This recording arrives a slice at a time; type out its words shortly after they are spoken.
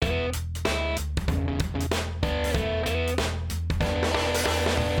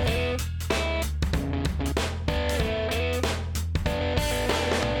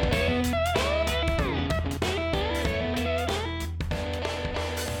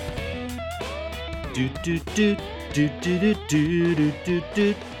do do do do do do do do do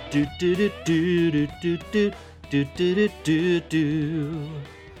do do do do do do do do.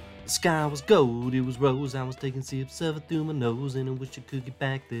 The sky was gold, it was rose. I was taking sips of it through my nose, and I wish I could get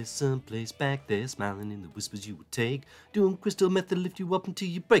back there, someplace back there, smiling in the whispers you would take, doing crystal meth to lift you up until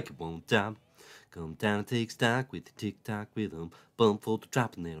you break it one time. Come down and take stock with the tick-tock rhythm. Bump for the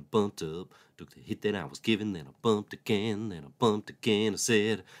drop and then I bumped up. Took the hit that I was given, then I bumped again, then I bumped again. I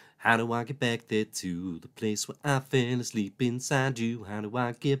said, how do I get back there to the place where I fell asleep inside you? How do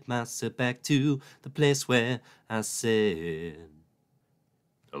I get myself back to the place where I said,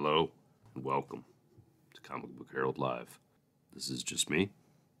 hello and welcome to Comic Book Herald Live. This is just me.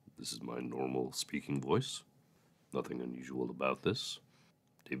 This is my normal speaking voice. Nothing unusual about this.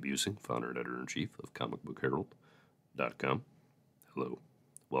 Dave Busing, founder and editor-in-chief of comicbookherald.com. Hello,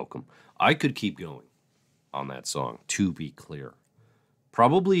 welcome. I could keep going on that song, to be clear.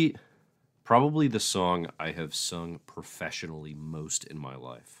 Probably the song I have sung professionally most in my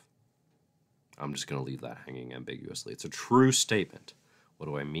life. I'm just going to leave that hanging ambiguously. It's a true statement. What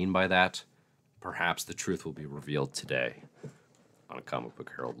do I mean by that? Perhaps the truth will be revealed today on a Comic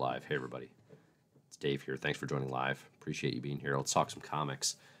Book Herald Live. Hey, everybody. It's Dave here. Thanks for joining live. Appreciate you being here. Let's talk some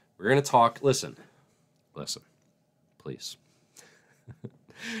comics. We're going to talk... Listen, please.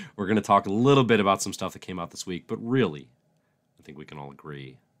 We're going to talk a little bit about some stuff that came out this week, but really, I think we can all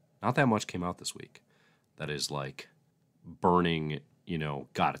agree, not that much came out this week. That is like burning,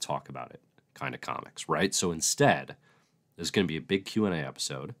 gotta talk about it kind of comics, right? So instead, there's going to be a big Q&A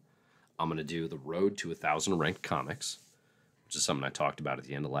episode. I'm going to do the road to 1,000 ranked comics, which is something I talked about at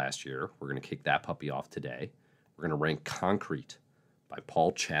the end of last year. We're going to kick that puppy off today. We're going to rank Concrete by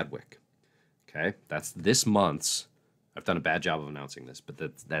Paul Chadwick. Okay, that's this month's. I've done a bad job of announcing this, but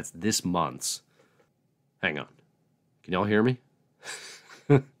that's this month's. Hang on. Can y'all hear me?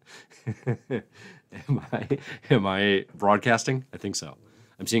 Am I broadcasting? I think so.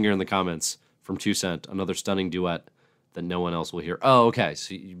 I'm seeing here in the comments from 2 Cent, another stunning duet that no one else will hear. Oh, okay.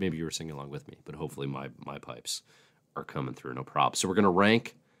 So maybe you were singing along with me, but hopefully my pipes are coming through. No problem. So we're going to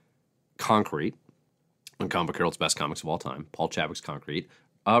rank Concrete on Comic Book Herald's best comics of all time. Paul Chadwick's Concrete.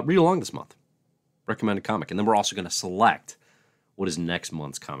 Read along this month. Recommended comic. And then we're also going to select what is next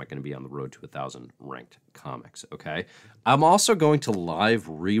month's comic going to be on the road to 1,000 ranked comics, okay? I'm also going to live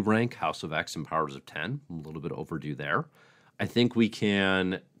re-rank House of X and Powers of 10. I'm a little bit overdue there. I think we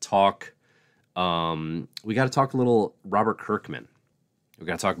can talk... we got to talk a little Robert Kirkman. We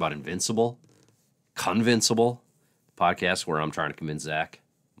got to talk about Invincible, Convincible, the podcast where I'm trying to convince Zach,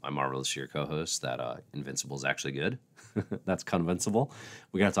 my marvelous year co-host, that Invincible is actually good. That's Convincible.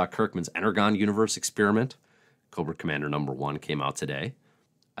 We got to talk Kirkman's EnergonVerse experiment. Cobra Commander #1 came out today.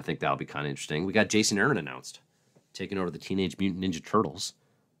 I think that'll be kind of interesting. We got Jason Aaron announced, taking over the Teenage Mutant Ninja Turtles.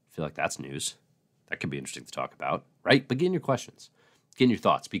 I feel like that's news. That could be interesting to talk about, right? But get in your questions. Get in your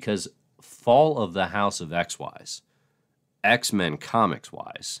thoughts, because fall of the House of X-wise, X-Men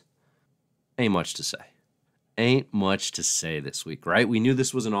comics-wise, ain't much to say. Ain't much to say this week, right? We knew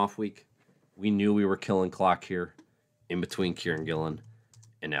this was an off week. We knew we were killing clock here in between Kieran Gillen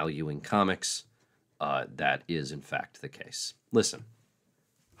and Al Ewing comics. That is, in fact, the case. Listen,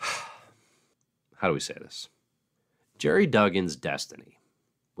 how do we say this? Jerry Duggan's destiny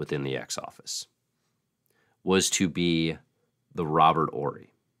within the X Office was to be the Robert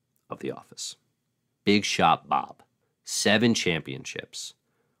Horry of the office. Big Shot Bob, 7 championships,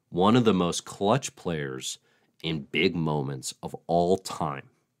 one of the most clutch players in big moments of all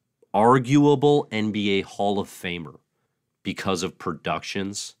time, arguable NBA Hall of Famer because of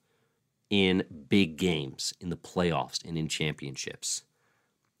productions in big games, in the playoffs, and in championships.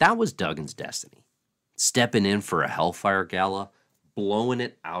 That was Duggan's destiny. Stepping in for a Hellfire Gala, blowing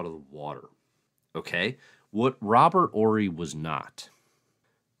it out of the water. Okay? What Robert Horry was not,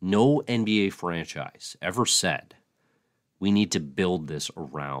 no NBA franchise ever said, we need to build this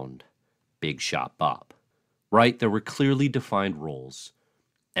around Big Shot Bob. Right? There were clearly defined roles.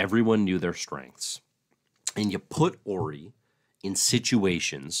 Everyone knew their strengths. And you put Horry in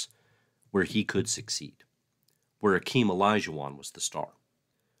situations where he could succeed, where Akeem Olajuwon was the star,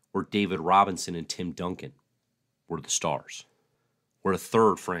 where David Robinson and Tim Duncan were the stars, where a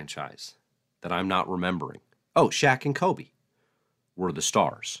third franchise that I'm not remembering, Shaq and Kobe, were the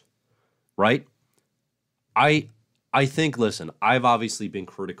stars, right? I think, listen, I've obviously been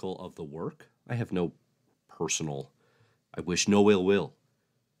critical of the work. I have no personal, I wish no ill will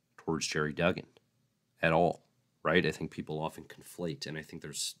towards Jerry Duggan at all. Right? I think people often conflate, and I think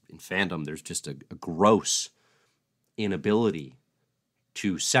in fandom, there's just a gross inability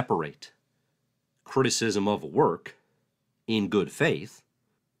to separate criticism of a work in good faith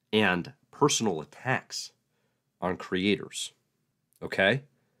and personal attacks on creators. Okay?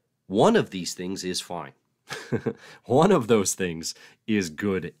 One of these things is fine. One of those things is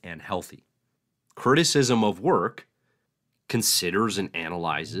good and healthy. Criticism of work considers and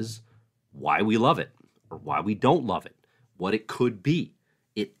analyzes why we love it or why we don't love it, what it could be.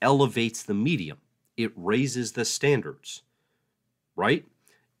 It elevates the medium. It raises the standards, right?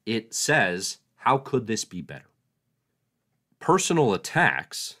 It says, how could this be better? Personal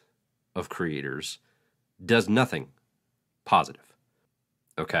attacks of creators does nothing positive,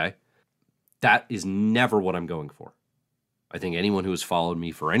 okay? That is never what I'm going for. I think anyone who has followed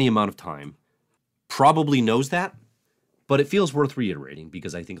me for any amount of time probably knows that, but it feels worth reiterating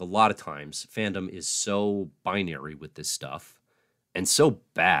because I think a lot of times fandom is so binary with this stuff and so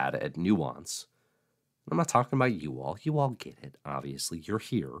bad at nuance. I'm not talking about you all. You all get it, obviously. You're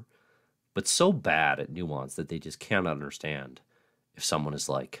here. But so bad at nuance that they just cannot understand if someone is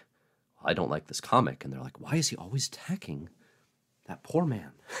like, I don't like this comic. And they're like, why is he always attacking that poor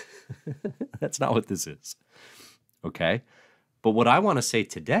man? That's not what this is. Okay? But what I want to say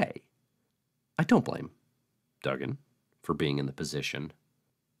today, I don't blame Duggan for being in the position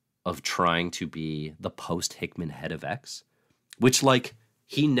of trying to be the post-Hickman head of X, which, like,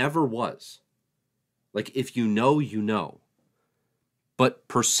 he never was. Like, if you know, you know. But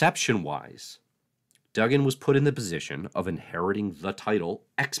perception-wise, Duggan was put in the position of inheriting the title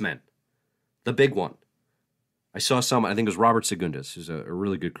X-Men, the big one. I saw someone, I think it was Robert Segundas, who's a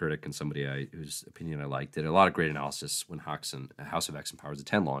really good critic and somebody whose opinion I liked, did a lot of great analysis when House of X and Powers of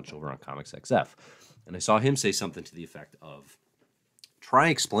 10 launched over on Comics XF. And I saw him say something to the effect of, try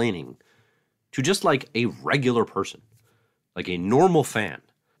explaining to just like a regular person, like a normal fan,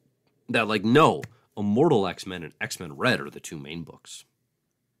 that like, no, Immortal X-Men and X-Men Red are the two main books,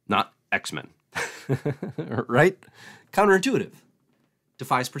 not X-Men, right? Counterintuitive,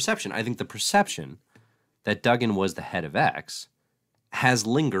 defies perception. I think the perception that Duggan was the head of X has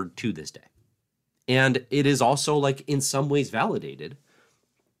lingered to this day. And it is also like in some ways validated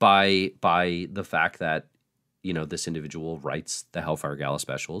by the fact that, you know, this individual writes the Hellfire Gala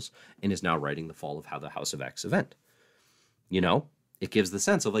specials and is now writing the Fall of How the House of X event. You know, it gives the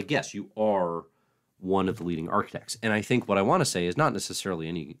sense of like, yes, you are one of the leading architects. And I think what I want to say is not necessarily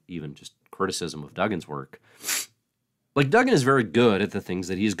any even just criticism of Duggan's work. Like, Duggan is very good at the things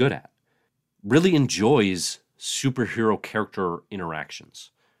that he's good at. Really enjoys superhero character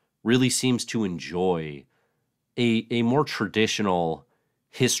interactions. Really seems to enjoy a more traditional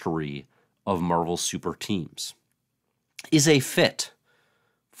history of Marvel super teams. Is a fit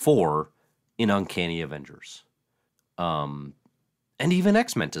for an Uncanny Avengers. And even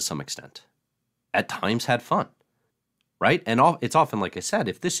X-Men to some extent. At times had fun, right? And it's often, like I said,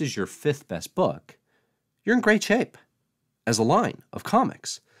 if this is your fifth best book, you're in great shape as a line of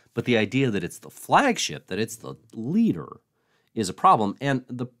comics. But the idea that it's the flagship, that it's the leader, is a problem. And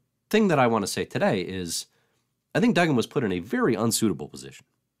the thing that I want to say today is I think Duggan was put in a very unsuitable position,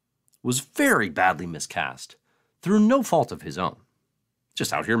 was very badly miscast through no fault of his own.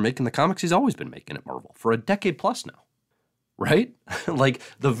 Just out here making the comics he's always been making at Marvel for a decade plus now, right? Like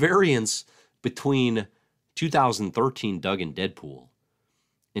the variance between 2013 Duggan Deadpool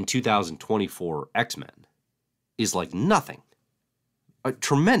and 2024 X-Men is like nothing. A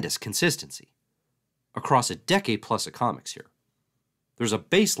tremendous consistency across a decade plus of comics here. There's a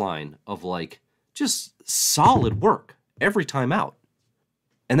baseline of like just solid work every time out.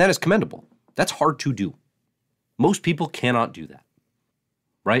 And that is commendable. That's hard to do. Most people cannot do that,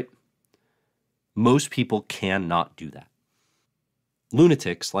 right? Most people cannot do that.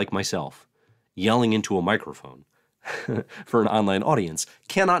 Lunatics like myself yelling into a microphone for an online audience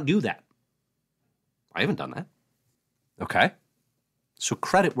cannot do that. I haven't done that. Okay? So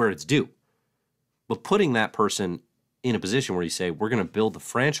credit where it's due. But putting that person in a position where you say, we're going to build the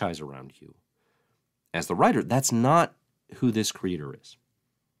franchise around you as the writer, that's not who this creator is.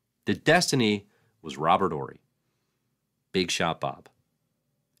 The destiny was Robert Horry, Big Shot Bob.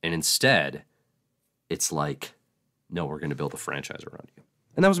 And instead, it's like, no, we're going to build a franchise around you.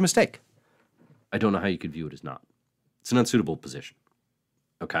 And that was a mistake. I don't know how you could view it as not. It's an unsuitable position.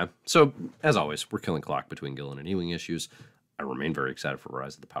 Okay? So, as always, we're killing clock between Gillen and Ewing issues. I remain very excited for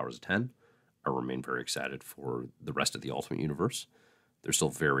Rise of the Powers of 10. I remain very excited for the rest of the Ultimate Universe. There's still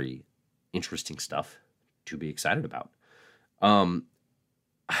very interesting stuff to be excited about. I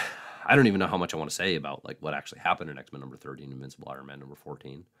don't even know how much I want to say about like what actually happened in X-Men number 30 and Invincible Iron Man number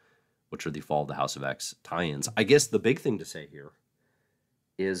 14, which are the Fall of the House of X tie-ins. I guess the big thing to say here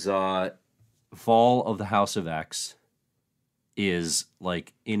is Fall of the House of X is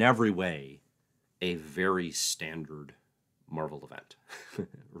like in every way a very standard Marvel event,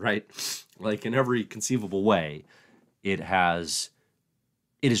 right? Like in every conceivable way, it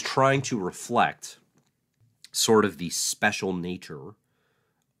is trying to reflect sort of the special nature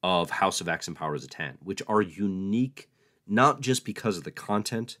of House of X and Powers of 10, which are unique not just because of the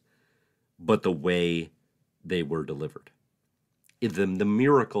content, but the way they were delivered. The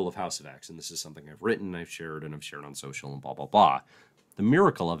miracle of House of X, and this is something I've written, I've shared, and I've shared on social and blah, blah, blah. The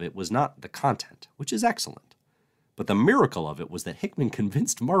miracle of it was not the content, which is excellent, but the miracle of it was that Hickman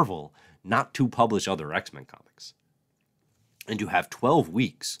convinced Marvel not to publish other X-Men comics. And to have 12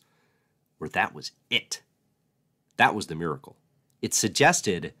 weeks where that was it. That was the miracle. It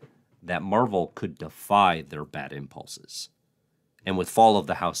suggested that Marvel could defy their bad impulses. And with Fall of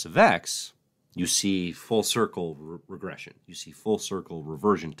the House of X, you see full circle regression. You see full circle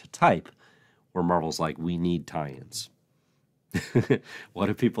reversion to type, where Marvel's like, we need tie-ins. What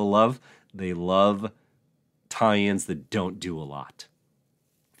do people love? They love tie-ins that don't do a lot.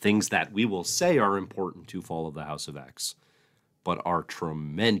 Things that we will say are important to Fall of the House of X, but are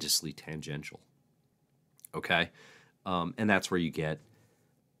tremendously tangential. Okay? And that's where you get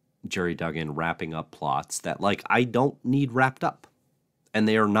Jerry Duggan wrapping up plots that, like, I don't need wrapped up. And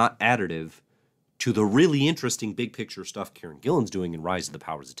they are not additive to the really interesting big picture stuff Kieran Gillen's doing in Rise of the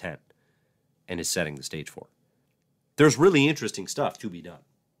Powers of 10 and is setting the stage for. There's really interesting stuff to be done.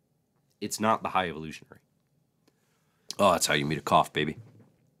 It's not the high evolutionary. Oh, that's how you meet a cough, baby.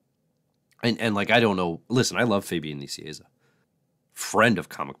 And like, I don't know. Listen, I love Fabian Nicieza. Friend of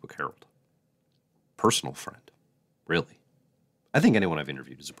Comic Book Herald. Personal friend. Really. I think anyone I've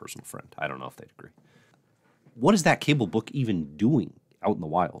interviewed is a personal friend. I don't know if they'd agree. What is that cable book even doing out in the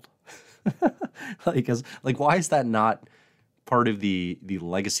wild? like, why is that not part of the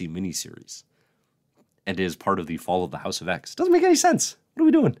Legacy miniseries? And is part of the Fall of the House of X? Doesn't make any sense. What are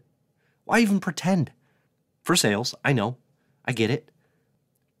we doing? Why even pretend? For sales, I know. I get it.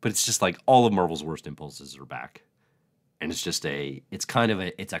 But it's just like all of Marvel's worst impulses are back. And it's just it's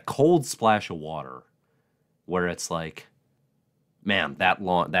a cold splash of water where it's like, man,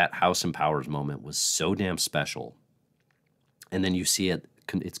 that House and Powers moment was so damn special. And then you see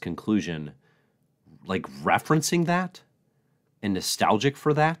its conclusion, like referencing that and nostalgic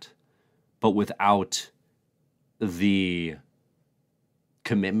for that, but without the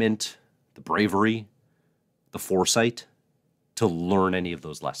commitment, the bravery, the foresight to learn any of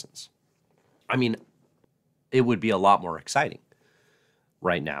those lessons. I mean, it would be a lot more exciting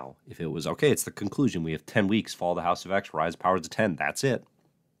right now if it was, okay, it's the conclusion. We have 10 weeks, Fall of the House of X, Rise of Powers of 10. That's it.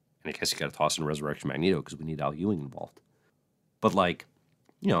 And I guess you got to toss in Resurrection Magneto because we need Al Ewing involved. But like,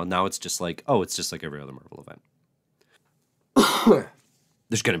 now it's just like, oh, it's just like every other Marvel event.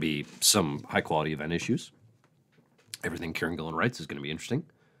 There's going to be some high-quality event issues. Everything Kieran Gillen writes is going to be interesting.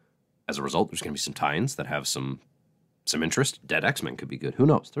 As a result, there's going to be some tie-ins that have some interest. Dead X-Men could be good. Who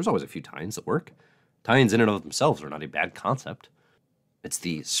knows? There's always a few tie-ins that work. Tie-ins in and of themselves are not a bad concept. It's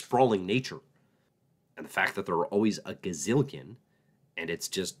the sprawling nature and the fact that there are always a gazillion and it's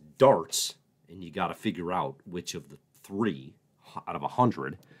just darts and you got to figure out which of the 3 out of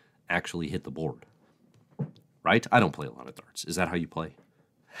 100 actually hit the board. Right? I don't play a lot of darts. Is that how you play?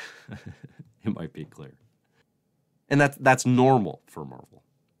 It might be clear. And that's normal for Marvel.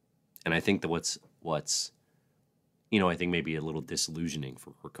 And I think that what's I think maybe a little disillusioning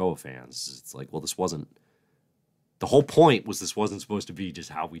for Krakoa fans is it's like, well, the whole point was this wasn't supposed to be just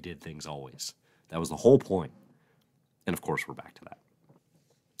how we did things always. That was the whole point. And of course, we're back to that.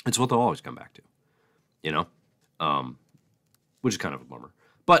 It's what they'll always come back to, which is kind of a bummer.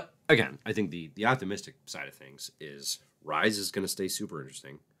 But again, I think the optimistic side of things is Rise is going to stay super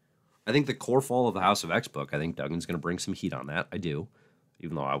interesting. I think the core Fall of the House of X book, I think Duggan's going to bring some heat on that. I do.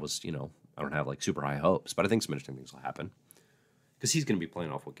 Even though I don't have like super high hopes, but I think some interesting things will happen. Because he's going to be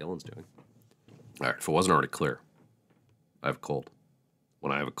playing off what Gillen's doing. All right, if it wasn't already clear, I have a cold.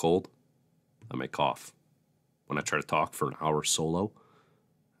 When I have a cold, I may cough. When I try to talk for an hour solo,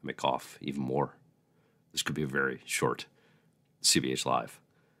 I may cough even more. This could be a very short CBH Live.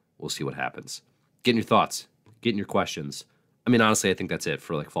 We'll see what happens. Getting your thoughts, getting your questions. I mean, honestly, I think that's it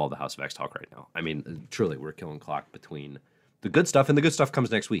for like Fall of the House of X talk right now. I mean, truly, we're killing clock between the good stuff, and the good stuff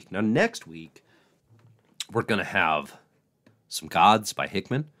comes next week. Now, next week, we're going to have some Gods by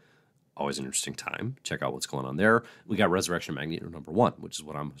Hickman. Always an interesting time. Check out what's going on there. We got Resurrection Magneto #1, which is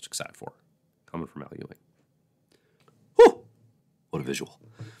what I'm most excited for. Coming from Al Ewing. Whew! What a visual.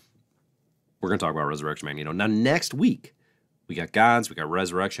 We're going to talk about Resurrection Magneto. Now, next week, we got Gods, we got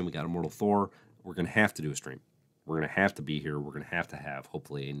Resurrection, we got Immortal Thor. We're going to have to do a stream. We're going to have to be here. We're going to have,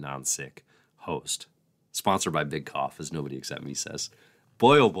 hopefully, a non-sick host. Sponsored by Big Cough, as nobody except me says.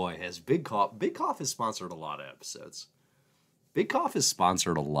 Boy, oh boy, has Big Cough. Big Cough has sponsored a lot of episodes. Big Cough has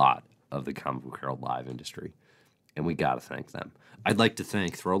sponsored a lot of the Comic Book Herald live industry, and we got to thank them. I'd like to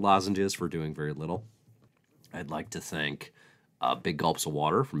thank Throw Lozenges for doing very little. I'd like to thank Big Gulps of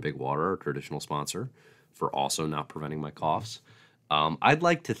Water from Big Water, our traditional sponsor, for also not preventing my coughs. I'd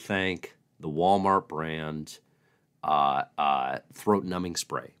like to thank the Walmart brand throat numbing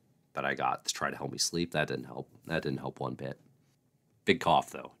spray that I got to try to help me sleep. That didn't help. That didn't help one bit. Big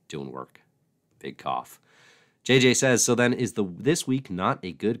cough, though. Doing work. Big cough. JJ says, so then is this week not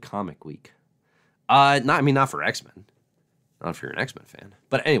a good comic week? Not for X-Men. Not if you're an X-Men fan.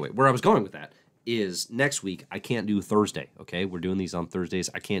 But anyway, where I was going with that is next week I can't do Thursday, okay? We're doing these on Thursdays.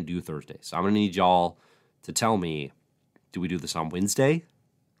 I can't do Thursday. So I'm going to need y'all to tell me, do we do this on Wednesday?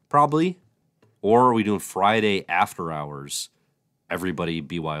 Probably. Or are we doing Friday after hours, everybody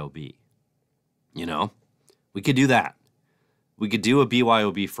BYOB? You know? We could do that. We could do a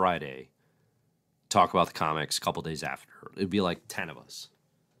BYOB Friday, talk about the comics a couple days after. It'd be like 10 of us,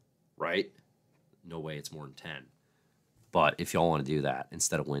 right? No way it's more than 10. But if y'all want to do that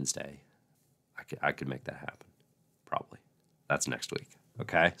instead of Wednesday, I could make that happen, probably. That's next week,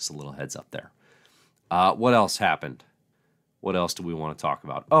 okay? Just a little heads up there. What else happened? What else do we want to talk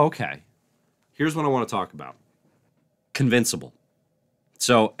about? Oh, okay. Here's what I want to talk about. Convincible.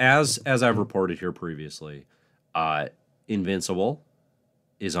 So as I've reported here previously, Invincible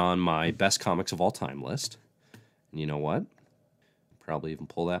is on my best comics of all time list. And you know what? Probably even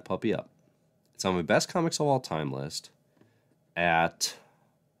pull that puppy up. It's on my best comics of all time list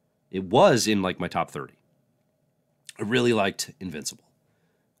it was in like my top 30. I really liked Invincible.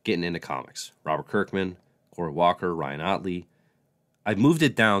 Getting into comics. Robert Kirkman, Corey Walker, Ryan Ottley. I've moved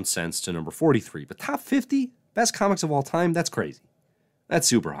it down since to number 43, but top 50 best comics of all time, that's crazy. That's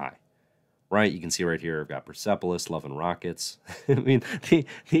super high. Right? You can see right here, I've got Persepolis, Love and Rockets. I mean,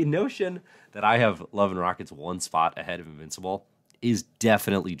 the notion that I have Love and Rockets one spot ahead of Invincible is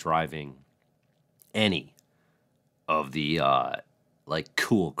definitely driving any of the,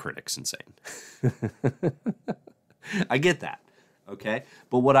 cool critics insane. I get that, okay?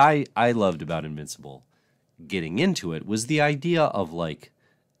 But what I loved about Invincible getting into it was the idea of, like,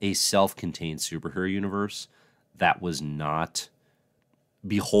 a self-contained superhero universe that was not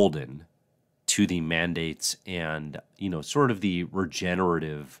beholden to the mandates and, sort of the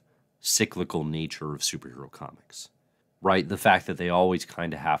regenerative, cyclical nature of superhero comics, right? The fact that they always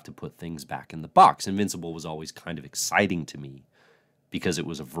kind of have to put things back in the box. Invincible was always kind of exciting to me because it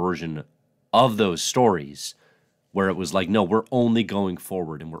was a version of those stories where it was like, no, we're only going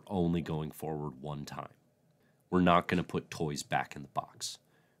forward and we're only going forward one time. We're not going to put toys back in the box.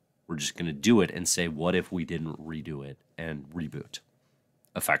 We're just going to do it and say, what if we didn't redo it and reboot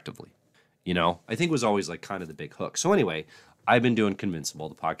effectively? I think it was always like kind of the big hook. So anyway, I've been doing Convincible,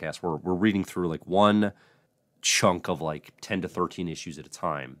 the podcast. We're reading through like one chunk of like 10 to 13 issues at a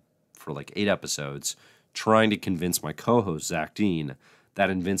time for like 8 episodes, trying to convince my co-host, Zach Dean, that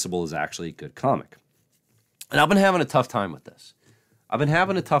Invincible is actually a good comic. And I've been having a tough time with this.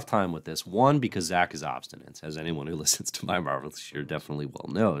 One, because Zach is obstinate, as anyone who listens to my Marvelous Year definitely well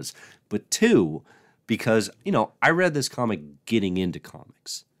knows. But two, because, I read this comic getting into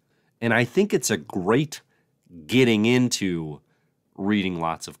comics. And I think it's a great getting into reading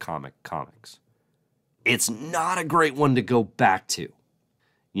lots of comics. It's not a great one to go back to,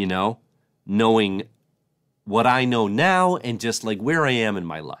 knowing what I know now and just like where I am in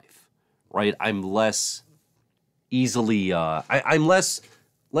my life, right? I'm less easily, I'm less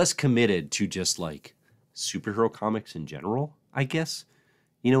committed to just like superhero comics in general, I guess.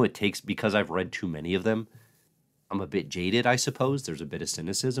 It takes, because I've read too many of them, I'm a bit jaded, I suppose. There's a bit of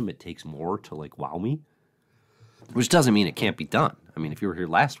cynicism. It takes more to like wow me, which doesn't mean it can't be done. I mean, if you were here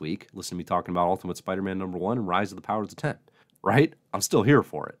last week, listen to me talking about Ultimate Spider-Man #1 and Rise of the Powers of 10, right? I'm still here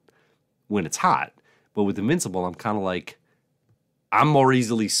for it when it's hot. But with Invincible, I'm kind of like, I'm more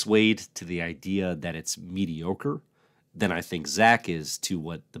easily swayed to the idea that it's mediocre than I think Zach is to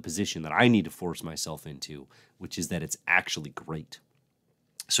what the position that I need to force myself into, which is that it's actually great.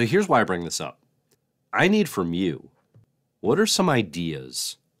 So here's why I bring this up. I need from you, what are some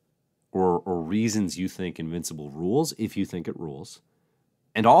ideas or reasons you think Invincible rules, if you think it rules?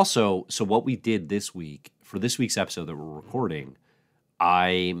 And also, so what we did this week, for this week's episode that we're recording,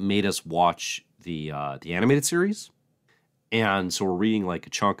 I made us watch the animated series. And so we're reading like a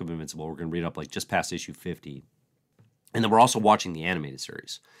chunk of Invincible. We're going to read up like just past issue 50. And then we're also watching the animated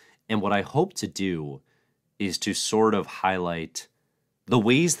series. And what I hope to do is to sort of highlight the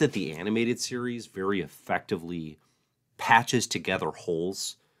ways that the animated series very effectively patches together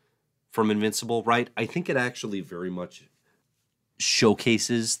holes from Invincible, right? I think it actually very much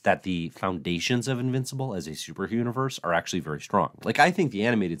showcases that the foundations of Invincible as a superhero universe are actually very strong. Like, I think the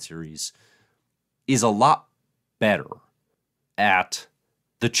animated series is a lot better at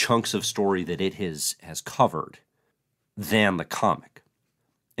the chunks of story that it has covered than the comic.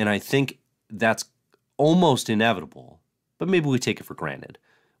 And I think that's almost inevitable, but maybe we take it for granted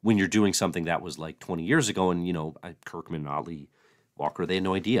when you're doing something that was like 20 years ago. And, you know, Kirkman and Ollie Walker, they had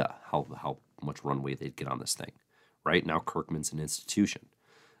no idea how much runway they'd get on this thing. Right now, Kirkman's an institution.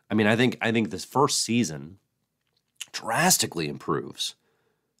 I mean, I think this first season drastically improves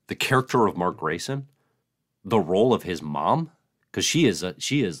the character of Mark Grayson, the role of his mom, because she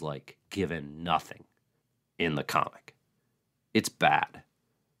is like given nothing in the comic. It's bad.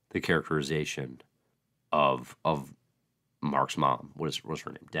 The characterization of Mark's mom. What's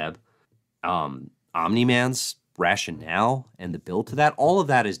her name? Deb. Omni-Man's rationale and the build to that. All of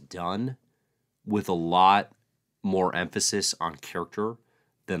that is done with a lot more emphasis on character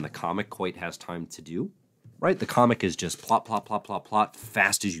than the comic quite has time to do. Right? The comic is just plot, plot, plot, plot, plot,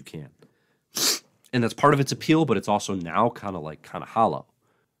 fast as you can. And that's part of its appeal, but it's also now kind of hollow.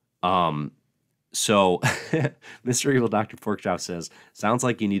 So Mr. Evil Dr. Porkchop says, sounds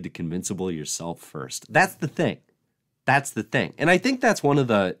like you need to convincible yourself first. That's the thing. That's the thing. And I think that's one of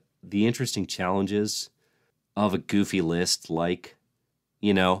the interesting challenges of a goofy list like,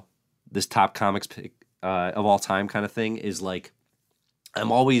 you know, this top comics pick of all time kind of thing is like,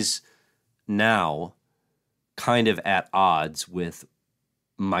 I'm always now kind of at odds with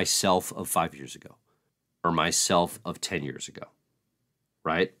myself of 5 years ago or myself of 10 years ago.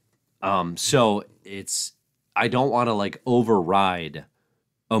 Right? So I don't want to like override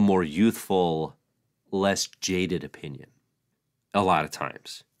a more youthful, less jaded opinion a lot of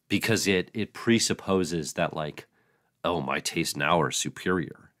times because it presupposes that like, oh, my tastes now are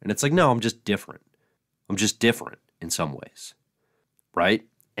superior. And it's like, no, I'm just different. I'm just different in some ways. Right?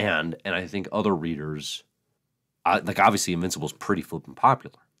 And I think other readers, like obviously Invincible's pretty flippin'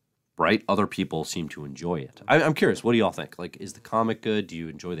 popular. Right? Other people seem to enjoy it. I'm curious, what do y'all think? Like, is the comic good? Do you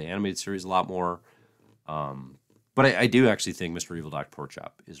enjoy the animated series a lot more? But I do actually think Mr. Evil Dr.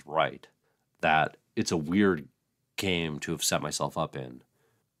 Porkchop is right that it's a weird game to have set myself up in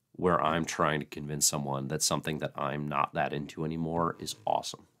where I'm trying to convince someone that something that I'm not that into anymore is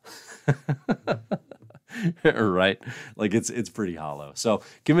awesome. Right? Like, it's pretty hollow. So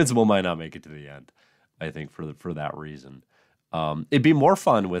Convincible might not make it to the end, I think, for that reason. It'd be more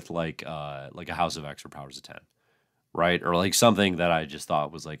fun with like a House of X or Powers of 10, right? Or like something that I just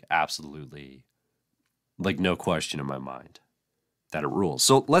thought was like absolutely, like no question in my mind that it rules.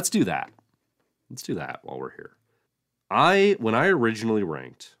 So let's do that. Let's do that while we're here. When I originally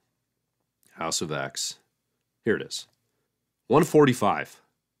ranked House of X, here it is, 145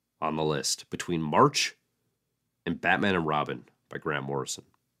 on the list between March and Batman and Robin by Grant Morrison.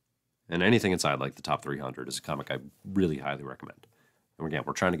 And anything inside like the top 300 is a comic I really highly recommend. And again,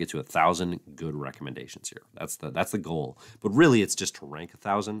 we're trying to get to 1,000 good recommendations here. That's the goal. But really, it's just to rank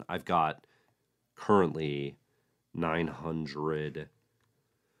 1,000. I've got currently 900.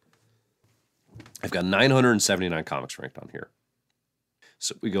 I've got 979 comics ranked on here.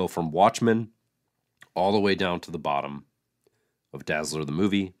 So we go from Watchmen all the way down to the bottom of Dazzler the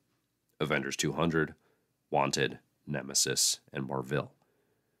movie, Avengers 200, Wanted, Nemesis, and Marvel.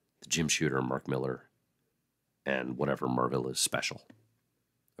 The Jim Shooter, Mark Miller, and whatever Marvel is special.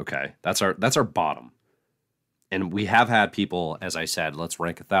 Okay, that's our bottom. And we have had people, as I said, let's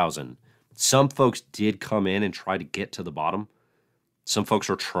rank 1,000. Some folks did come in and try to get to the bottom. Some folks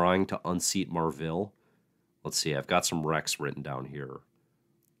are trying to unseat Marvel. Let's see, I've got some recs written down here.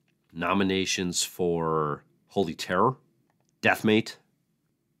 Nominations for Holy Terror, Deathmate.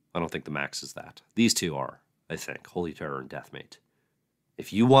 I don't think the max is that. These two are, I think, Holy Terror and Deathmate.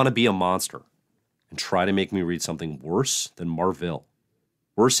 If you want to be a monster and try to make me read something worse than Marvel,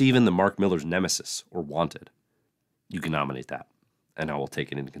 worse even than Mark Miller's Nemesis or Wanted, you can nominate that, and I will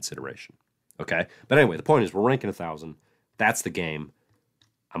take it into consideration. Okay? But anyway, the point is we're ranking 1,000. That's the game.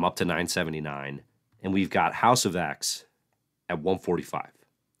 I'm up to 979, and we've got House of X at 145.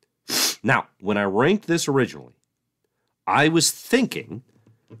 Now, when I ranked this originally, I was thinking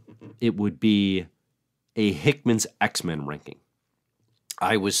it would be a Hickman's X-Men ranking.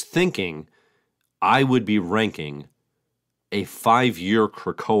 I was thinking I would be ranking a 5-year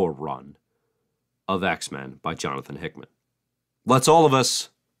Krakoa run of X-Men by Jonathan Hickman. Let's all of us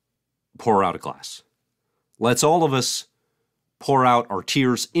pour out a glass. Let's all of us pour out our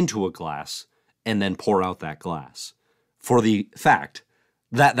tears into a glass and then pour out that glass for the fact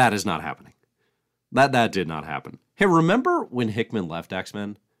that that is not happening. That did not happen. Hey, remember when Hickman left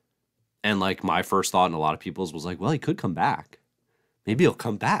X-Men? And like my first thought and a lot of people's was like, well, he could come back. Maybe he'll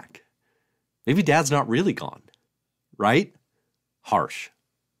come back. Maybe Dad's not really gone, right? Harsh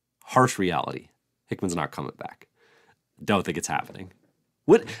reality. Hickman's not coming back. Don't think it's happening.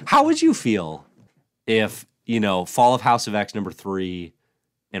 How would you feel if, Fall of House of X #3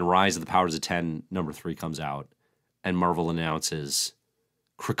 and Rise of the Powers of 10 #3 comes out and Marvel announces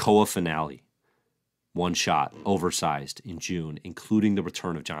Krakoa finale, one shot, oversized in June, including the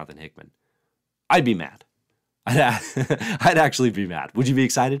return of Jonathan Hickman? I'd be mad. I'd actually be mad. Would you be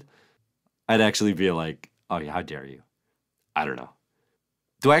excited? I'd actually be like, oh yeah, how dare you? I don't know.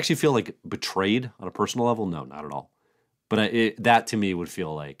 Do I actually feel like betrayed on a personal level? No, not at all. But that to me would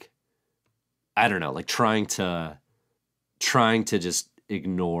feel like, I don't know, like trying to just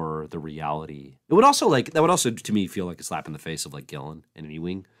ignore the reality. That would also to me feel like a slap in the face of like Gillen and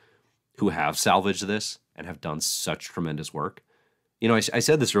Ewing, who have salvaged this and have done such tremendous work. I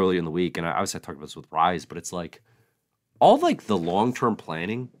said this earlier in the week, and I was talking about this with Rise, but it's like all like the long-term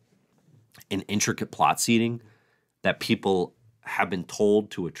planning and intricate plot seeding that people have been told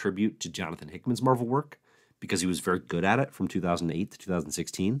to attribute to Jonathan Hickman's Marvel work because he was very good at it from 2008 to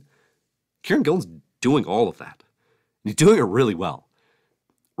 2016. Kieran Gillen's doing all of that. And he's doing it really well,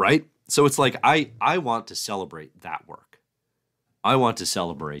 right? So it's like I want to celebrate that work. I want to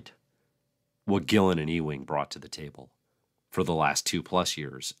celebrate what Gillen and Ewing brought to the table for the last 2+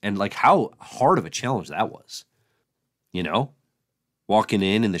 years, and like how hard of a challenge that was. Walking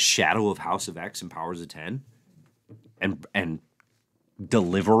in the shadow of House of X and Powers of 10 and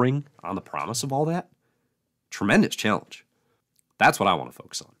delivering on the promise of all that. Tremendous challenge. That's what I want to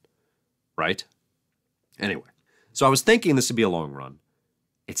focus on, right? Anyway, so I was thinking this would be a long run.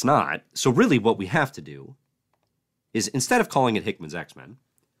 It's not. So really what we have to do is, instead of calling it Hickman's X-Men,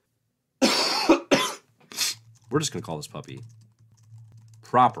 we're just going to call this puppy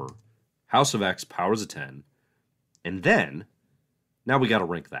proper House of X, Powers of 10, and then now we got to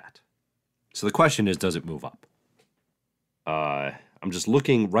rank that. So the question is, does it move up? I'm just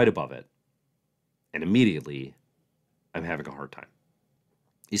looking right above it, and immediately I'm having a hard time.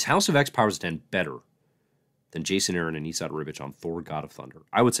 Is House of X, Powers of 10 better than Jason Aaron and Esad Ribic on Thor: God of Thunder?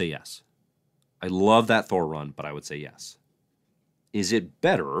 I would say yes. I love that Thor run, but I would say yes. Is it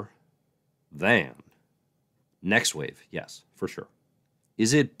better than Next Wave? Yes, for sure.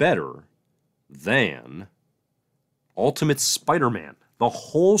 Is it better than Ultimate Spider-Man, the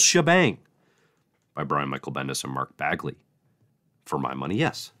whole shebang, by Brian Michael Bendis and Mark Bagley? For my money,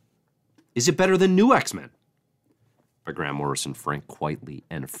 yes. Is it better than New X-Men, by Grant Morrison, Frank Quitely,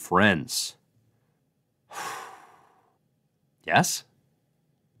 and friends? Yes?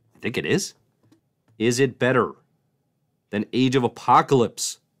 I think it is. Is it better than Age of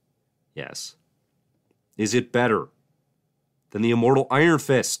Apocalypse? Yes. Is it better than the Immortal Iron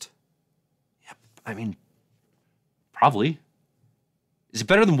Fist? Yep, I mean, probably. Is it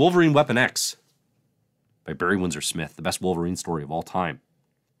better than Wolverine Weapon X, by Barry Windsor Smith, the best Wolverine story of all time?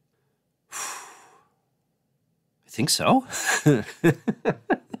 I think so.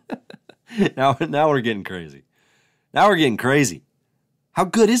 Now we're getting crazy. Now we're getting crazy. How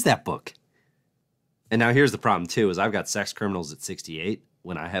good is that book? And now here's the problem too, is I've got Sex Criminals at 68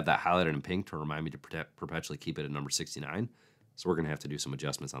 when I have that highlighted in pink to remind me to perpetually keep it at number 69. So we're going to have to do some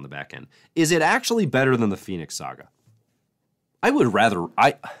adjustments on the back end. Is it actually better than the Phoenix Saga? I would rather...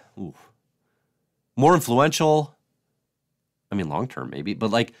 More influential? I mean, long-term maybe,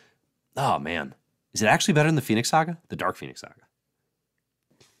 but like, oh man. Is it actually better than the Phoenix Saga? The Dark Phoenix Saga.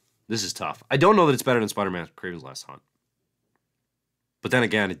 This is tough. I don't know that it's better than Spider-Man Kraven's Last Hunt. But then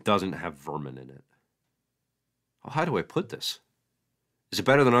again, it doesn't have vermin in it. How do I put this? Is it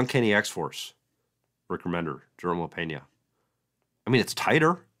better than Uncanny X-Force? Rick Remender, Jerome Pena. I mean, it's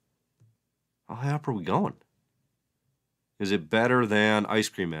tighter. How high up are we going? Is it better than Ice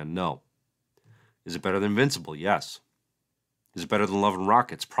Cream Man? No. Is it better than Invincible? Yes. Is it better than Love and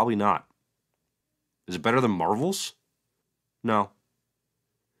Rockets? Probably not. Is it better than Marvels? No.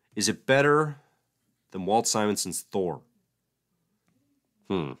 Is it better than Walt Simonson's Thor?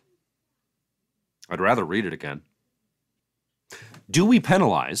 I'd rather read it again. Do we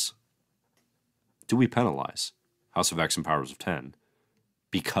penalize House of X and Powers of 10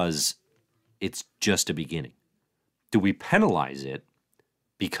 because it's just a beginning? Do we penalize it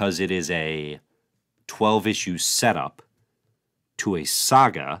because it is a 12-issue setup to a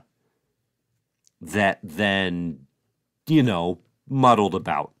saga that then, muddled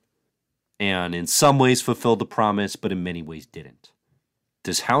about and in some ways fulfilled the promise, but in many ways didn't?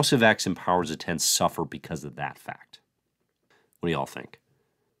 Does House of X and Powers of 10 suffer because of that fact? What do y'all think?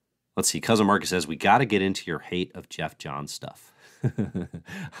 Let's see. Cousin Marcus says, we got to get into your hate of Jeff Johns stuff.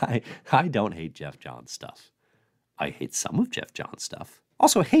 I don't hate Jeff Johns stuff. I hate some of Jeff John's stuff.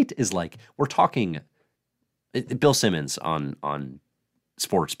 Also, hate is like, we're talking, Bill Simmons on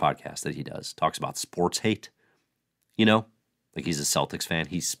sports podcast that he does talks about sports hate, you know? Like he's a Celtics fan.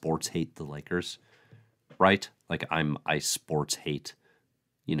 He sports hate the Lakers, right? Like I sports hate,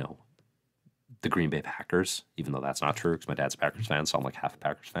 you know, the Green Bay Packers, even though that's not true because my dad's a Packers fan, so I'm like half a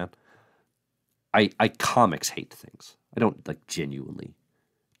Packers fan. I comics hate things. I don't like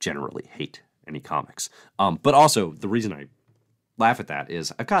generally hate any comics. But also the reason I laugh at that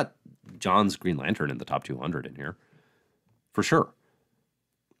is I've got John's Green Lantern in the top 200 in here for sure.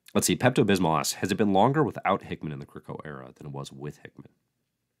 Let's see. Pepto-Bismol asks, has it been longer without Hickman in the Kriko era than it was with Hickman?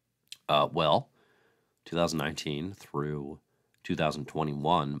 Well, 2019 through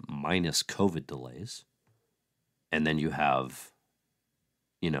 2021 minus COVID delays. And then you have,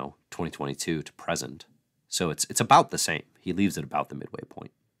 2022 to present. So it's about the same. He leaves it about the midway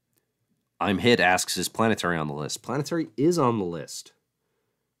point. I'm Hit asks, is Planetary on the list? Planetary is on the list.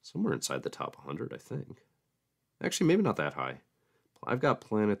 Somewhere inside the top 100, I think. Actually, maybe not that high. I've got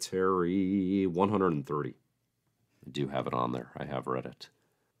Planetary 130. I do have it on there. I have read it.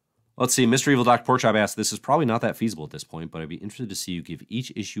 Let's see. Mr. Evil Dr. Porkchop asks, this is probably not that feasible at this point, but I'd be interested to see you give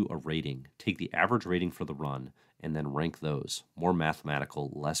each issue a rating. Take the average rating for the run, and then rank those. More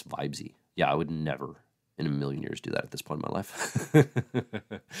mathematical, less vibesy. Yeah, I would never in a million years do that at this point in my life.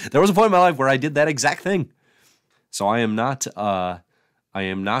 There was a point in my life where I did that exact thing. So I am not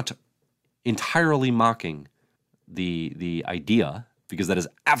entirely mocking the idea, because that is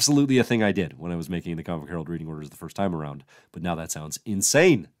absolutely a thing I did when I was making the Comic Herald reading orders the first time around. But now that sounds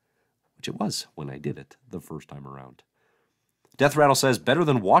insane, which it was when I did it the first time around. Death Rattle says, better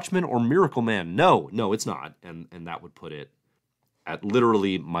than Watchmen or Miracle Man? No, it's not. And that would put it at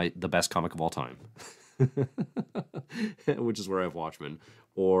literally the best comic of all time. Which is where I have Watchmen.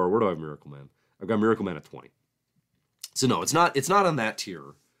 Or where do I have Miracle Man? I've got Miracle Man at 20. So no, it's not on that tier.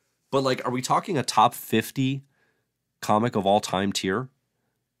 But like, are we talking a top 50 comic of all time tier?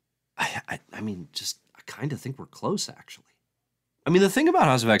 I mean, just I kind of think we're close, actually. I mean, the thing about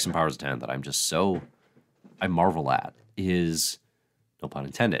House of X and Powers of 10 that I marvel at is, no pun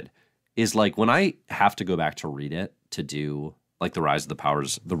intended, is like when I have to go back to read it to do like the Road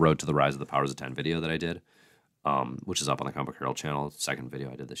to the Rise of the Powers of 10 video that I did, which is up on the Comic Herald channel. Second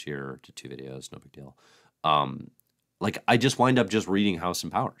video I did this year, did 2 videos, no big deal. Like I just wind up just reading House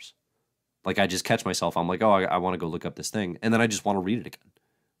and Powers. Like I just catch myself, I'm like, oh, I want to go look up this thing. And then I just want to read it again.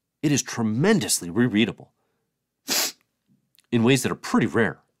 It is tremendously rereadable in ways that are pretty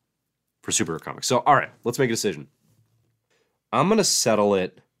rare for superhero comics. So, all right, let's make a decision. I'm going to settle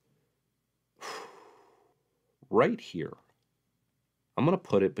it right here. I'm going to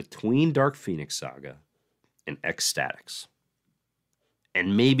put it between Dark Phoenix Saga and Ecstatics.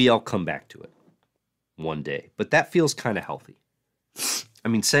 And maybe I'll come back to it one day. But that feels kind of healthy. I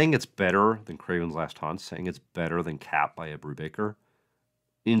mean, saying it's better than Kraven's Last Hunt, saying it's better than Cap by Ed Brubaker,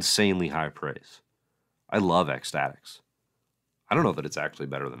 insanely high praise. I love Ecstatics. I don't know that it's actually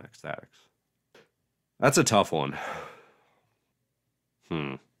better than Ecstatics. That's a tough one.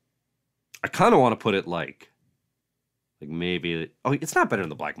 I kind of want to put it like maybe, it's not better than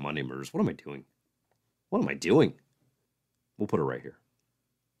the Black Monday Murders. What am I doing? We'll put it right here.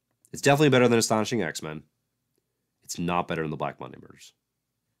 It's definitely better than Astonishing X-Men. It's not better than the Black Monday Murders.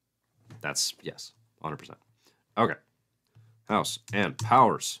 That's, yes, 100%. Okay. House and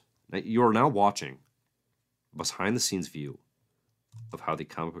Powers. Now, you are now watching a behind-the-scenes view of how the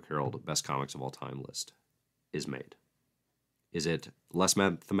Comic Book Herald Best Comics of All Time list is made. Is it less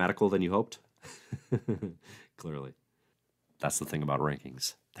mathematical than you hoped? Clearly. That's the thing about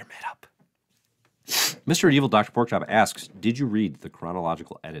rankings. They're made up. Mr. Evil Dr. Porkchop asks, did you read the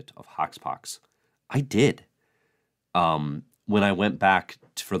chronological edit of Hoxpox? I did. When I went back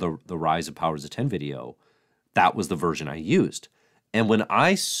for the Rise of Powers of 10 video, that was the version I used. And when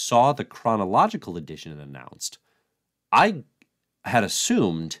I saw the chronological edition announced, I had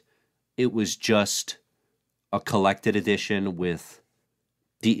assumed it was just a collected edition with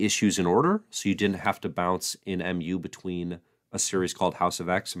the issues in order, so you didn't have to bounce in MU between a series called House of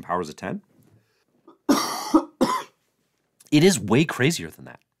X and Powers of 10. It is way crazier than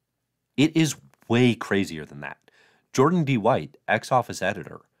that. Jordan D. White, ex-office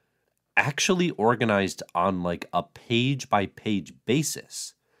editor, actually organized on like a page-by-page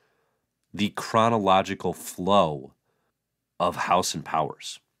basis the chronological flow of House and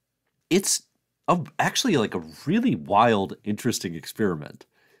Powers. It's actually like a really wild, interesting experiment.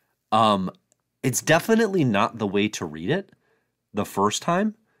 It's definitely not the way to read it the first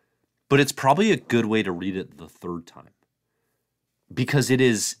time, but it's probably a good way to read it the third time. Because it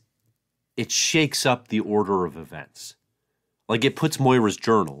is it shakes up the order of events. Like it puts Moira's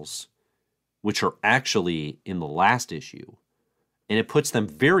journals, which are actually in the last issue, and it puts them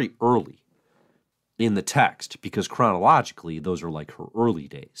very early in the text because chronologically, those are like her early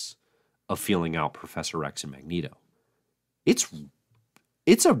days of feeling out Professor X and Magneto. It's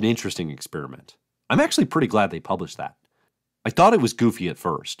an interesting experiment. I'm actually pretty glad they published that. I thought it was goofy at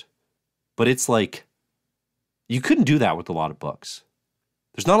first, but it's like you couldn't do that with a lot of books.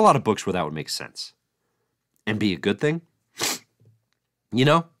 There's not a lot of books where that would make sense and be a good thing. You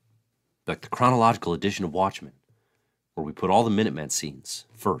know, like the chronological edition of Watchmen, where we put all the Minutemen scenes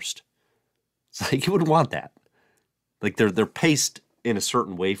first. It's like you wouldn't want that. Like they're paced in a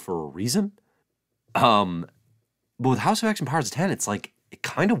certain way for a reason. But with House of X and Powers of 10, it's like it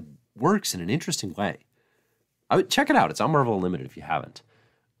kind of works in an interesting way. I would check it out. It's on Marvel Unlimited if you haven't.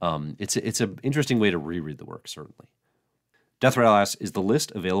 It's an interesting way to reread the work, certainly. Death Rattle asks, is the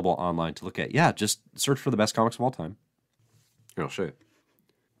list available online to look at? Yeah, just search for the best comics of all time. Here, I'll show you.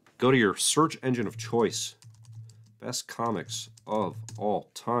 Go to your search engine of choice. Best comics of all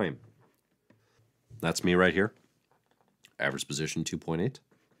time. That's me right here. Average position 2.8.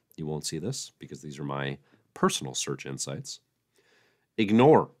 You won't see this because these are my personal search insights.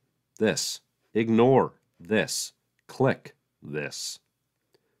 Ignore this. Ignore this. Click this.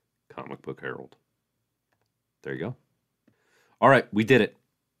 Comic Book Herald. There you go. All right, we did it.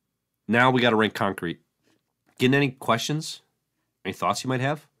 Now we got to rank Concrete. Getting any questions? Any thoughts you might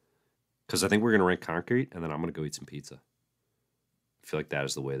have? Because I think we're going to rank Concrete, and then I'm going to go eat some pizza. I feel like that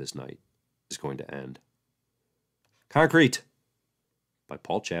is the way this night is going to end. Concrete by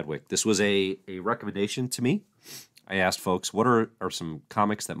Paul Chadwick. This was a recommendation to me. I asked folks, what are some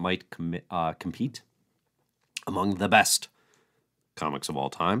comics that might compete among the best comics of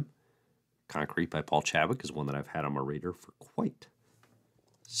all time? Concrete by Paul Chadwick is one that I've had on my radar for quite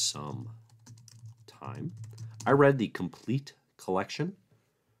some time. I read the complete collection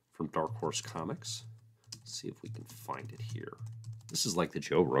from Dark Horse Comics. Let's see if we can find it here. This is like the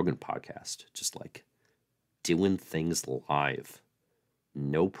Joe Rogan podcast, just like doing things live.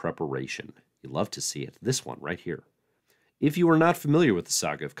 No preparation. You love to see it. This one right here. If you are not familiar with the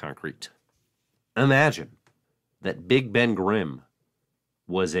saga of Concrete, imagine that Big Ben Grimm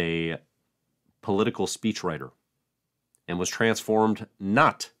was a political speechwriter and was transformed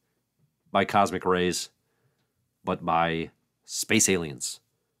not by cosmic rays, but by space aliens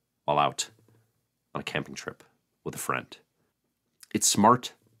while out on a camping trip with a friend. It's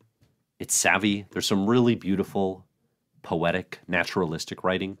smart. It's savvy. There's some really beautiful, poetic, naturalistic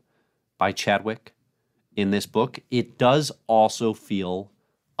writing by Chadwick in this book. It does also feel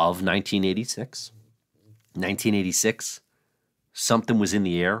of 1986. 1986, something was in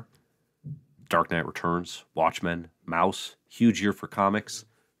the air. Dark Knight Returns, Watchmen, Mouse, huge year for comics.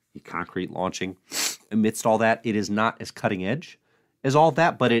 The Concrete launching. Amidst all that, it is not as cutting edge as all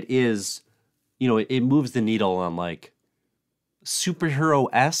that, but it is, you know, it moves the needle on like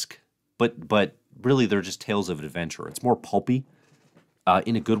superhero-esque, but really they're just tales of adventure. It's more pulpy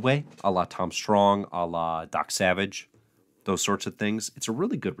in a good way, a la Tom Strong, a la Doc Savage, those sorts of things. It's a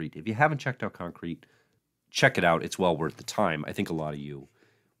really good read. If you haven't checked out Concrete, check it out. It's well worth the time. I think a lot of you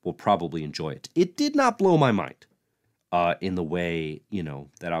will probably enjoy it. It did not blow my mind in the way, you know,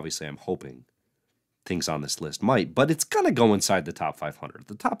 that obviously I'm hoping things on this list might, but it's going to go inside the top 500.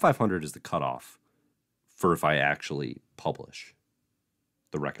 The top 500 is the cutoff for if I actually publish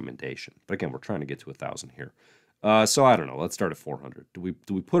the recommendation. But again, we're trying to get to 1,000 here. So I don't know. Let's start at 400. Do we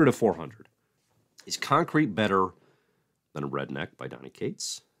put it at 400? Is Concrete better than a Redneck by Donny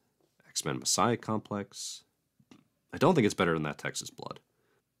Cates? X-Men Messiah Complex? I don't think it's better than That Texas Blood.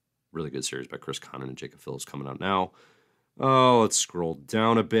 Really good series by Chris Connon and Jacob Phillips coming out now. Oh, let's scroll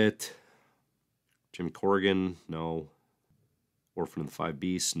down a bit. Jim Corrigan, no. Orphan and the Five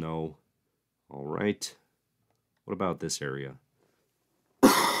Beasts, no. All right. What about this area?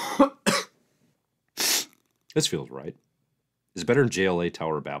 This feels right. Is it better than JLA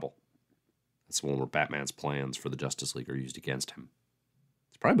Tower of Babel? That's the one where Batman's plans for the Justice League are used against him.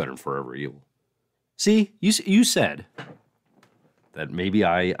 It's probably better than Forever Evil. See, you said that maybe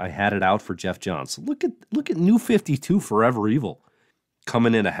I had it out for Jeff Johns. Look at New 52 Forever Evil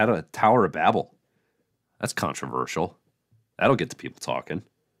coming in ahead of Tower of Babel. That's controversial. That'll get the people talking.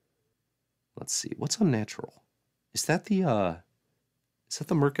 Let's see. What's Unnatural? Is that the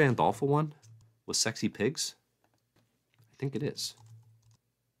Merca and Dolpha one with sexy pigs? I think it is.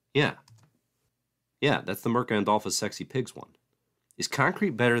 Yeah. Yeah, that's the Merca and Dolpha sexy pigs one. Is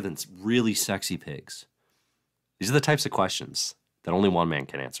Concrete better than really sexy pigs? These are the types of questions that only one man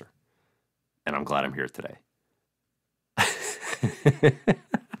can answer. And I'm glad I'm here today.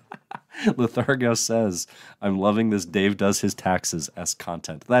 Lethargo says, I'm loving this Dave does his taxes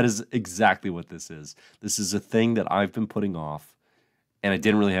content. That is exactly what this is. This is a thing that I've been putting off, and I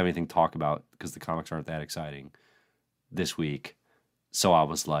didn't really have anything to talk about because the comics aren't that exciting this week. So I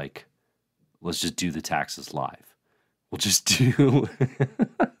was like, let's just do the taxes live. We'll just do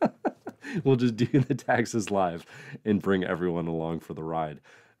we'll just do the taxes live and bring everyone along for the ride.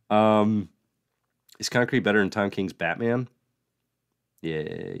 Is Concrete better than Tom King's Batman?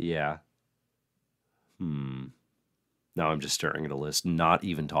 Yeah. Now I'm just staring at a list, not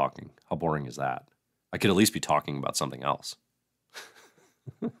even talking. How boring is that? I could at least be talking about something else.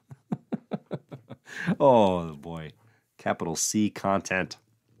 Oh, boy. Capital C content.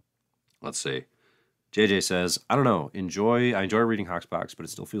 Let's see. JJ says, I don't know. I enjoy reading Hoxpox, but it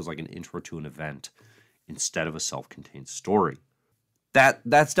still feels like an intro to an event instead of a self-contained story.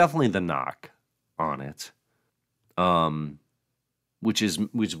 That's definitely the knock on it. Which is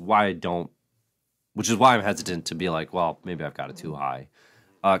why I'm hesitant to be like, well, maybe I've got it too high.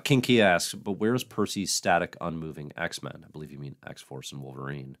 King Key asks, but where's Percy's static, unmoving X-Men? I believe you mean X-Force and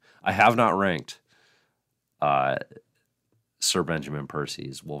Wolverine. I have not ranked Sir Benjamin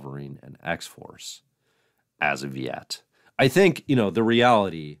Percy's Wolverine and X-Force as of yet. I think, the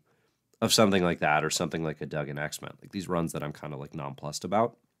reality of something like that, or something like a Duggan X-Men, like these runs that I'm kind of like nonplussed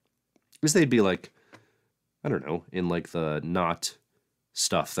about, is they'd be like, I don't know, in like the not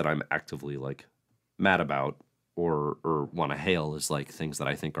stuff that I'm actively like mad about or want to hail as like things that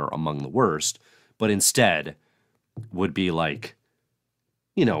I think are among the worst, but instead would be like,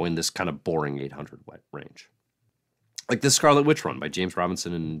 in this kind of boring 800 range. Like this Scarlet Witch run by James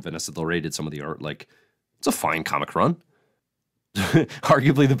Robinson and Vanessa Del Rey did some of the art. Like, it's a fine comic run.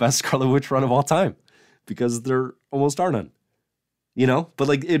 Arguably the best Scarlet Witch run of all time, because there almost are none. But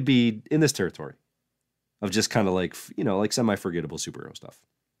like it'd be in this territory of just kind of like, like semi-forgettable superhero stuff.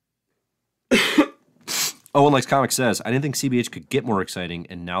 Owen Likes Comics says, I didn't think CBH could get more exciting,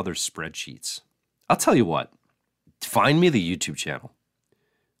 and now there's spreadsheets. I'll tell you what, find me the YouTube channel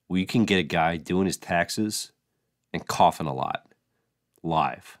where you can get a guy doing his taxes and coughing a lot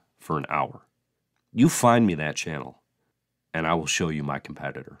live for an hour. You find me that channel, and I will show you my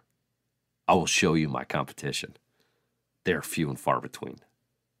competitor. I will show you my competition. They're few and far between.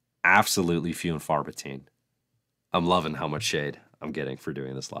 Absolutely few and far between. I'm loving how much shade I'm getting for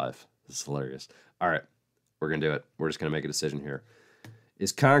doing this live. This is hilarious. All right, we're going to do it. We're just going to make a decision here.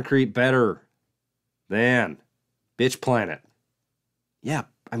 Is Concrete better than Bitch Planet? Yeah,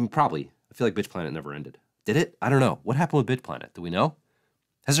 I mean, probably. I feel like Bitch Planet never ended. Did it? I don't know. What happened with Bitch Planet? Do we know?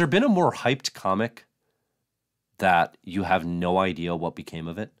 Has there been a more hyped comic that you have no idea what became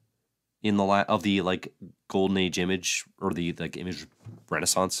of it in the of the like golden age image, or the like image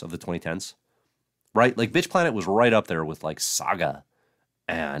renaissance of the 2010s? Right? Like Bitch Planet was right up there with like Saga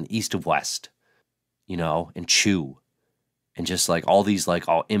and East of West, and Chew, and just like all these like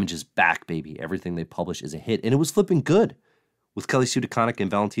all images back, baby. Everything they publish is a hit, and it was flipping good with Kelly Sue DeConnick and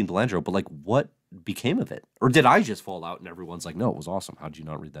Valentine Delandro. But like, what became of it? Or did I just fall out and everyone's like, no, it was awesome. How did you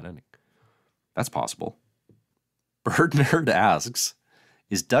not read that ending? That's possible. Bird Nerd asks,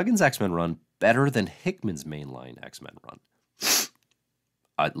 is Duggan's X-Men run better than Hickman's mainline X-Men run?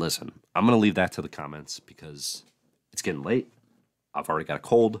 Listen, I'm going to leave that to the comments because it's getting late. I've already got a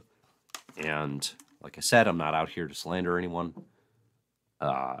cold. And like I said, I'm not out here to slander anyone.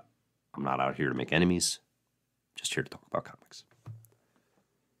 I'm not out here to make enemies. Just here to talk about comics.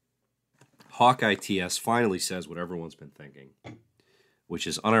 Hawkeye TS finally says what everyone's been thinking, which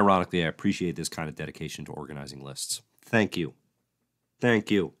is, unironically, I appreciate this kind of dedication to organizing lists. Thank you.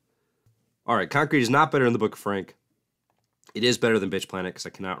 Thank you. All right, Concrete is not better than the Book of Frank. It is better than Bitch Planet, because I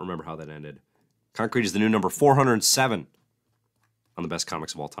cannot remember how that ended. Concrete is the new number 407 on the best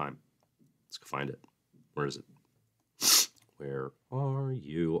comics of all time. Let's go find it. Where is it? Where are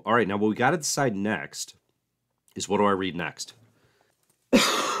you? All right, now what we got to decide next is, what do I read next?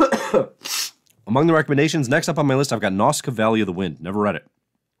 Among the recommendations, next up on my list, I've got Nausicaa Valley of the Wind. Never read it.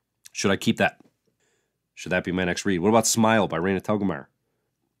 Should I keep that? Should that be my next read? What about Smile by Raina Telgemeier?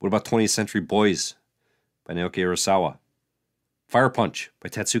 What about 20th Century Boys by Naoki Urasawa? Fire Punch by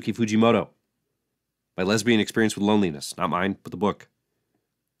Tatsuki Fujimoto. My Lesbian Experience with Loneliness. Not mine, but the book.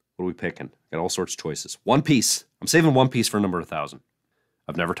 What are we picking? Got all sorts of choices. One Piece. I'm saving One Piece for number 1,000.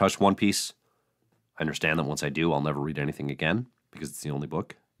 I've never touched One Piece. I understand that once I do, I'll never read anything again, because it's the only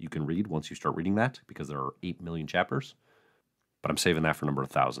book you can read once you start reading that, because there are 8 million chapters. But I'm saving that for number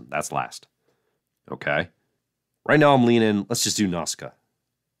 1,000. That's last. Okay? Right now I'm leaning, let's just do Nausicaa.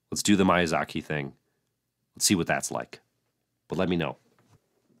 Let's do the Miyazaki thing. Let's see what that's like. But let me know.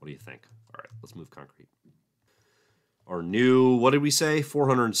 What do you think? All right, let's move Concrete. Our new, what did we say?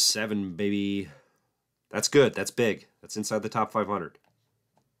 407, baby. That's good. That's big. That's inside the top 500.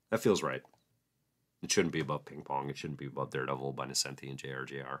 That feels right. It shouldn't be above Ping Pong. It shouldn't be above Daredevil by Nascenti and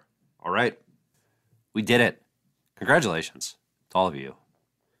JRJR. All right. We did it. Congratulations to all of you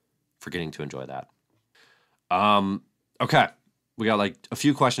for getting to enjoy that. Okay. We got like a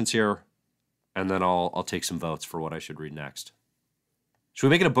few questions here, and then I'll take some votes for what I should read next. Should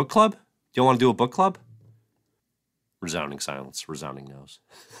we make it a book club? Do you want to do a book club? Resounding silence. Resounding no's.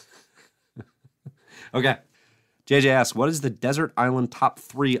 Okay. JJ asks, what is the desert island top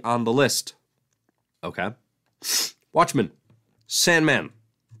 3 on the list? Okay. Watchmen. Sandman.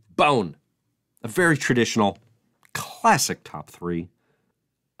 Bone. A very traditional, classic top 3.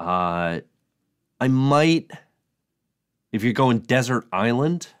 I might, if you're going desert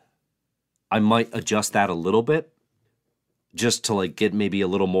island, I might adjust that a little bit just to like get maybe a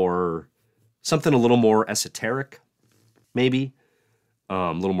little more, something a little more esoteric, maybe.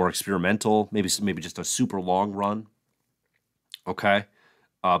 A little more experimental, maybe just a super long run. Okay.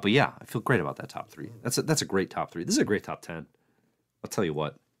 But yeah, I feel great about that top 3. That's a great top 3. This is a great top 10. I'll tell you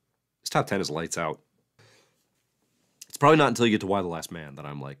what. This top 10 is lights out. It's probably not until you get to Why the Last Man that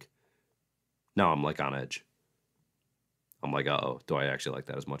I'm like, now I'm like on edge. I'm like, uh-oh, do I actually like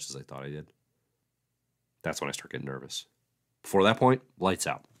that as much as I thought I did? That's when I start getting nervous. Before that point, lights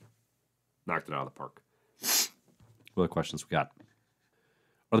out. Knocked it out of the park. What other questions we got?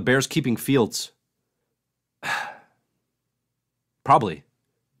 Are the Bears keeping Fields? Probably.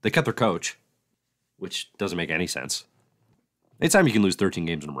 They cut their coach, which doesn't make any sense. Anytime you can lose 13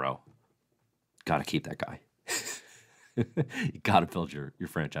 games in a row, got to keep that guy. You got to build your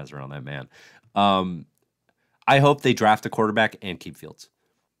franchise around that man. I hope they draft a quarterback and keep Fields.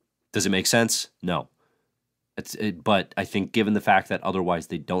 Does it make sense? No. But I think given the fact that otherwise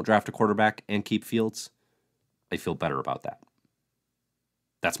they don't draft a quarterback and keep Fields, I feel better about that.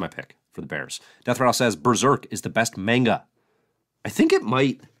 That's my pick for the Bears. Death Rattle says, Berserk is the best manga. I think it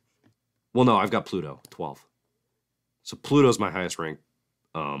might. Well, no, I've got Pluto, 12. So Pluto's my highest rank.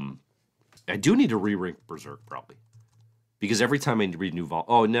 I do need to re-rank Berserk, probably. Because every time I read new vol...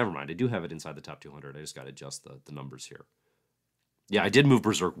 Oh, never mind. I do have it inside the top 200. I just got to adjust the numbers here. Yeah, I did move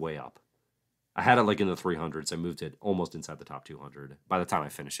Berserk way up. I had it like in the 300s. I moved it almost inside the top 200. By the time I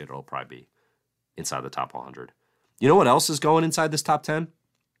finish it, it'll probably be inside the top 100. You know what else is going inside this top 10?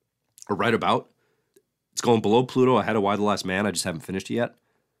 Or right about? It's going below Pluto, ahead of Why the Last Man. I just haven't finished it yet.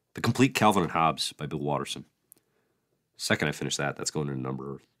 The Complete Calvin and Hobbes by Bill Watterson. Second I finish that, that's going to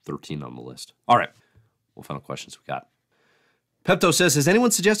number 13 on the list. All right. What final questions we got? Pepto says, has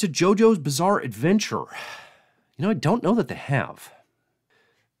anyone suggested JoJo's Bizarre Adventure? You know, I don't know that they have.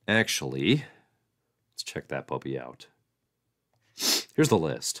 Actually, let's check that puppy out. Here's the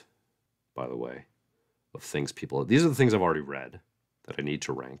list, by the way, of things people... These are the things I've already read that I need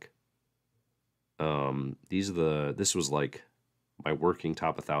to rank. This was like my working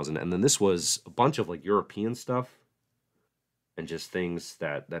top 1,000. And then this was a bunch of like European stuff and just things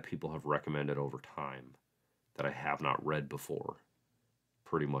that people have recommended over time that I have not read before.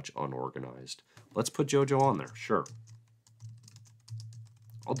 Pretty much unorganized. Let's put JoJo on there. Sure.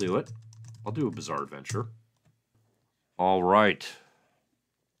 I'll do it. I'll do a Bizarre Adventure. All right.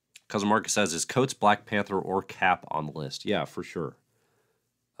 Cousin Marcus says, is Coates, Black Panther, or Cap on the list? Yeah, for sure.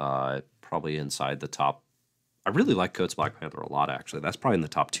 Probably inside the top. I really like Coates, Black Panther a lot, actually. That's probably in the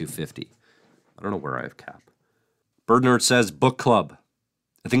top 250. I don't know where I have Cap. Bird Nerd says Book Club.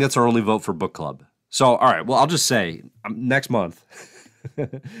 I think that's our only vote for Book Club. So, all right, well, I'll just say, next month,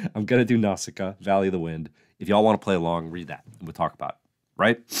 I'm going to do Nausicaa, Valley of the Wind. If y'all want to play along, read that, and we'll talk about it,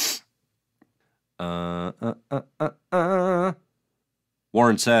 right?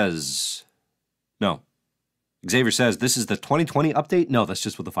 Warren says, no. Xavier says, this is the 2020 update? No, that's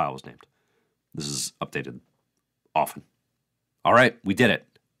just what the file was named. This is updated often. All right, we did it.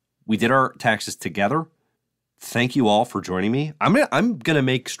 We did our taxes together. Thank you all for joining me. I'm gonna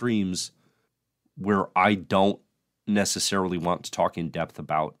make streams where I don't necessarily want to talk in depth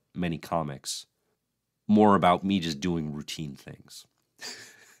about many comics. More about me just doing routine things.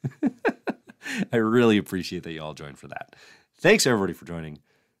 I really appreciate that you all joined for that. Thanks everybody for joining.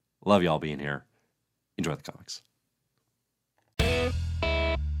 Love y'all being here. Enjoy the comics.